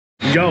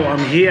Yo,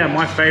 I'm here at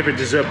my favorite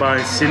dessert bar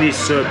in Sydney,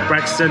 Sir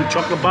Braxton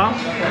chocolate bar.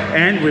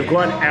 And we've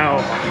got our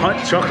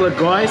hot chocolate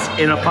guys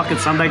in a fucking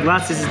sundae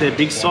glass. This is their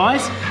big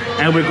size.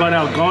 And we've got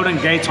our golden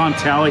Gaytime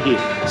tower here.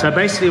 So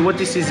basically what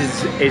this is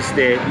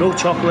their milk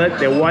chocolate,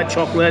 their white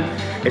chocolate.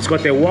 It's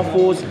got their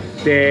waffles,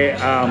 their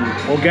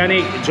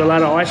organic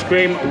gelato ice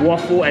cream,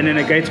 waffle, and then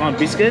the Gaytime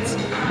biscuits.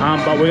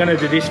 But we're gonna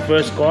do this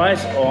first,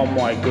 guys. Oh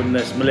my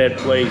goodness, Milad,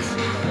 please.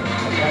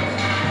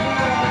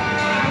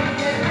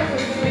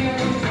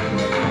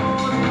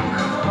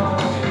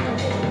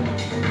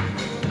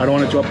 I don't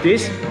want to drop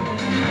this.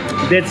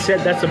 That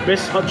said, that's the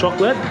best hot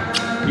chocolate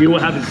you will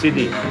have in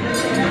Sydney.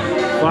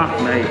 Fuck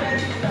me.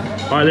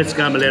 All right, let's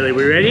go, Milady.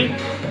 We ready?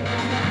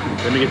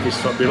 Let me get this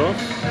top bit off.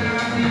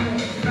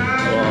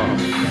 Oh,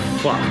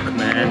 fuck,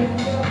 man.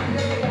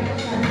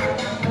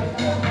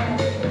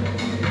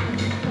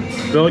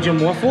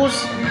 Belgian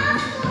waffles.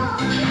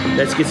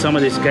 Let's get some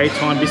of this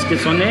Gaytime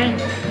biscuits on there.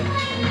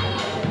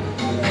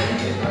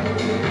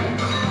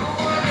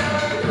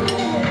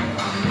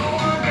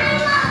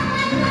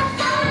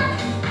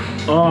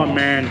 Oh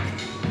man,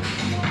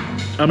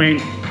 I mean,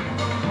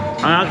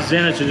 I asked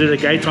Xena to do the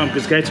Gaytime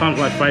because Gaytime's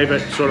my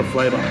favorite sort of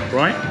flavor,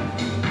 right?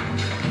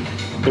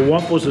 The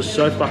waffles are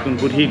so fucking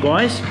good here,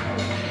 guys,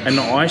 and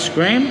the ice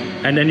cream,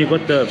 and then you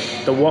got the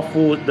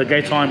waffle, the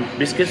Gaytime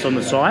biscuits on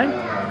the side.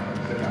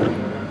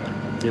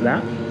 See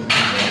that?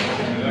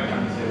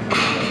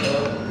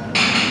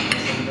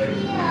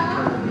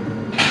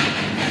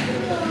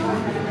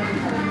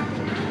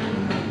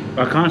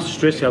 I can't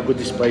stress how good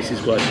this place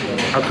is, guys.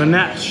 I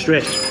cannot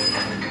stress.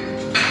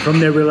 From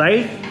their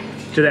relay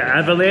to their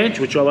avalanche,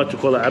 which I like to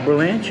call it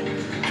avalanche,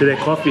 to their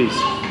coffees,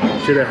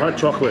 to their hot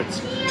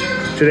chocolates,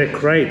 to their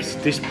crepes.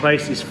 This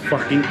place is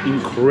fucking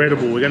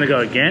incredible. We're gonna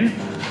go again.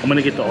 I'm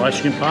gonna get the ice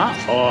cream part.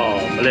 Oh,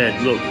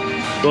 man, look,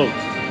 look.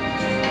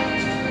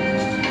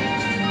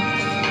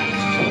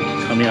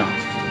 Come here.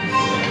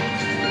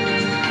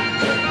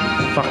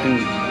 Fucking.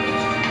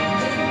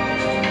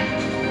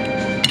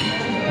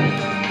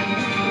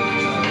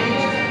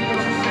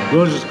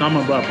 Yours is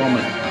coming, bro, I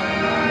promise.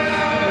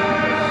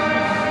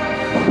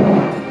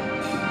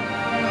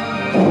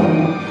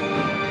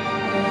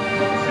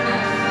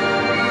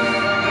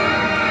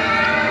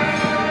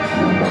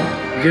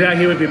 Get out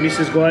here with your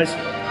missus, guys.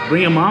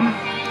 Bring your mum.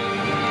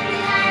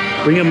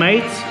 Bring your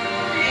mates.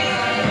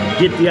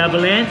 Get the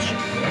avalanche.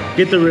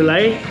 Get the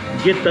relay.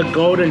 Get the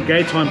golden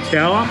Gaytime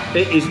tower.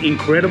 It is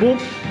incredible.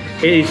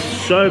 It is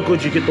so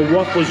good. You get the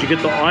waffles, you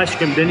get the ice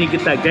cream, then you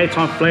get that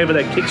Gaytime flavor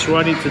that kicks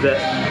right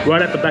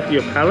at the back of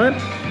your palate.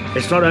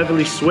 It's not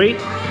overly sweet.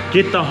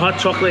 Get the hot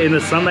chocolate in the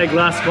sundae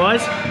glass,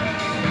 guys.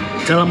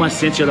 Tell them I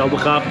sent you, they'll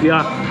look after you.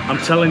 I'm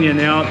telling you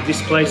now,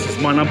 this place is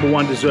my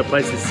 #1 dessert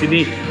place in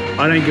Sydney.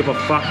 I don't give a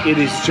fuck. It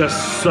is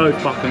just so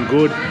fucking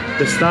good.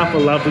 The staff are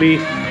lovely.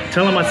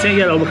 Tell them I sent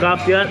you, they'll look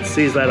after you.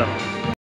 See you later.